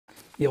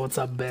Yo, what's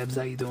up, Babs?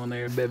 How you doing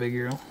there, baby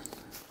girl?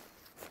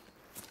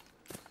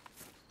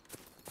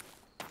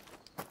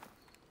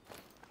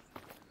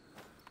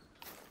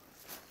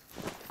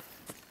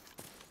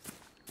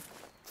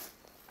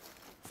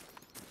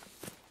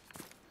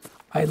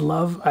 I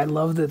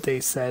love that they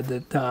said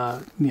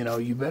that you know,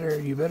 you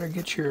better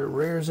get your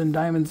rares and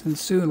diamonds in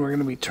soon. We're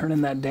gonna be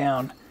turning that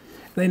down.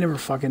 They never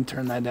fucking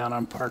turn that down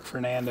on Park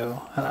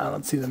Fernando. I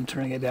don't see them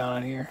turning it down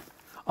on here.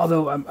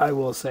 Although I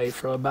will say,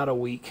 for about a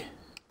week,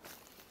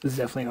 it's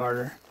definitely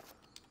harder.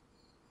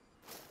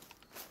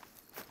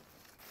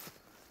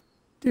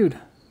 Dude,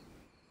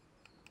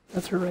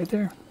 that's her right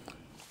there.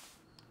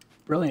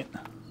 Brilliant.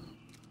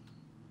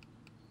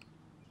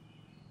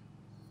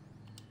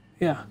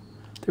 Yeah,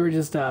 they were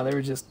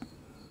just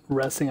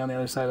resting on the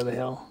other side of the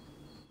hill.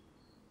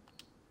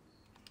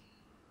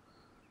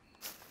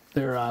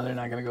 They're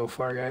not gonna go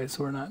far, guys,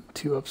 so we're not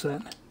too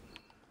upset.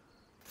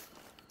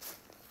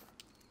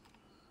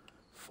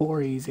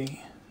 4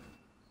 easy.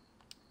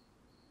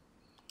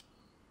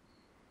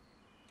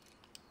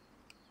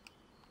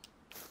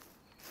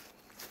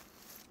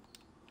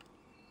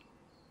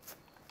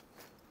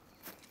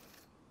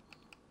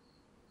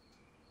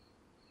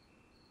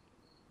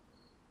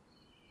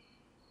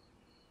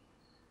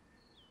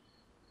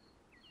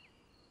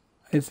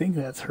 I think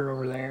that's her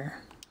over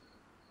there.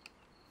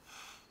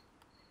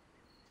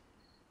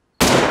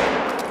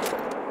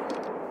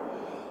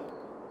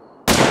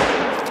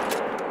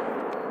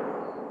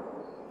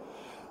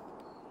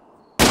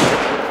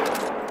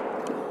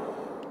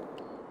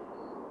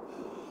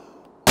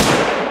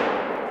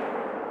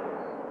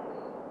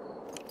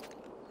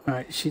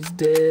 Alright, she's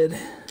dead.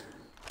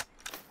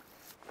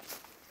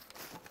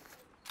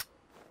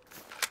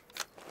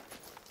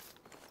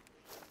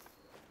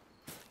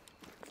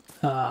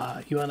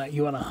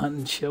 You wanna hunt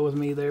and chill with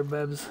me there,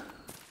 Bebs?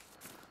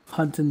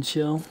 Hunt and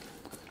chill.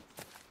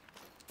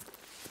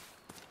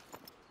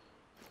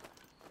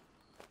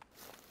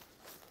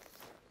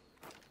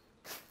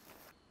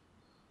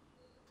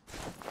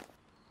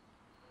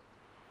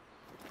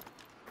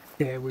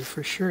 Okay, we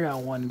for sure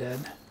got one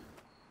dead.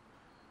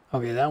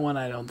 Okay, that one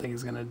I don't think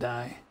is gonna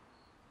die,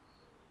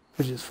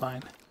 which is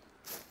fine.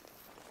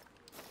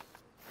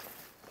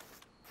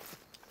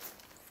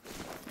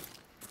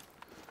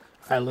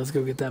 Alright, let's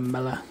go get that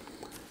Mela.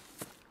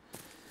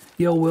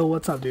 Yo, Will,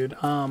 what's up, dude?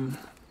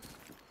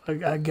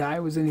 A guy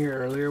was in here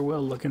earlier,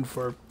 Will, looking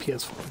for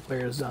PS4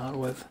 players to hunt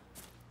with.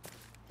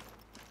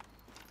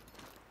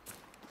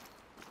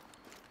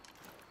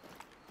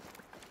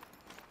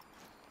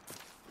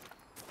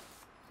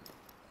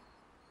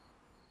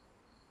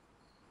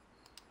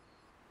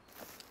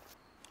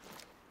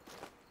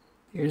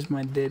 Here's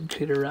my dead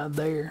critter right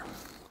there.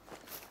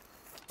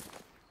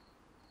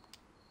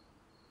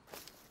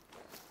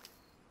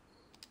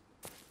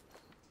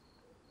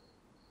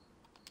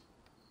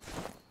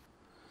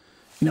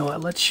 You know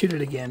what, let's shoot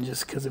it again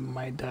just because it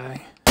might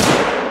die.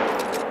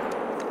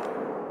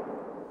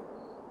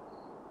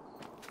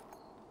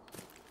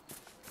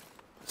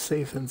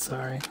 Safe than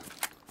sorry.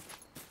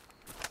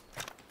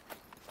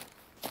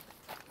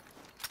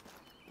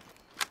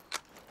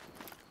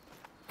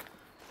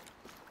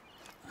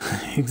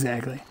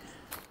 Exactly.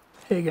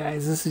 Hey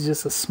guys, this is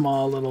just a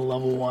small little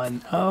level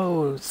 1.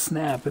 Oh,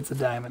 snap, it's a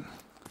diamond.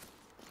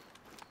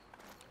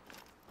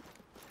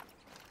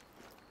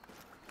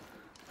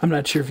 I'm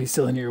not sure if he's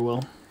still in here,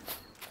 Will.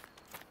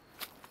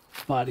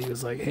 But he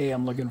was like, hey,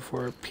 I'm looking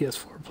for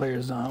PS4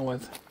 players to hunt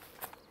with.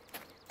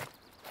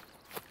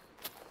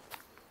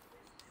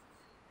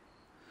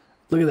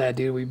 Look at that,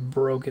 dude. We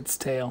broke its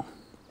tail.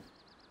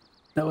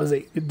 That was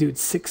a... Dude,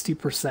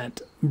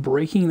 60%.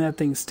 Breaking that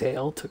thing's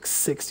tail took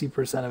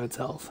 60% of its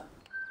health.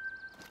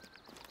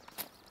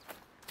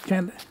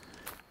 Kind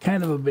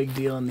of a big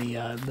deal in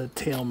the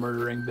tail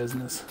murdering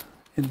business.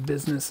 And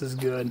business is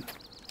good.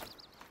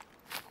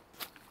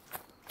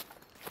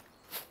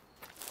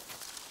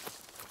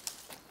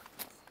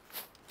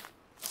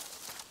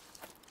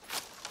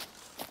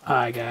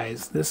 Hi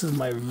guys, this is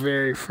my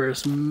very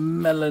first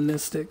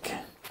melanistic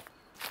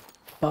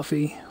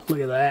Buffy. Look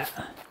at that.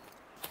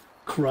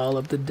 Crawl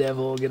up the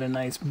devil, get a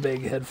nice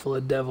big head full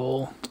of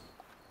devil.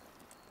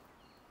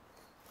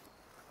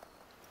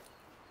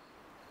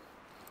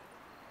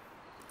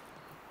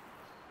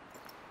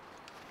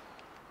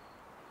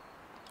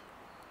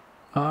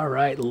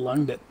 Alright,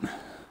 lunged it.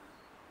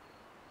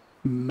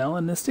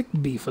 Melanistic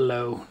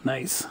beefalo.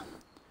 Nice.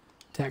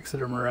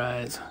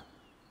 Taxidermerize.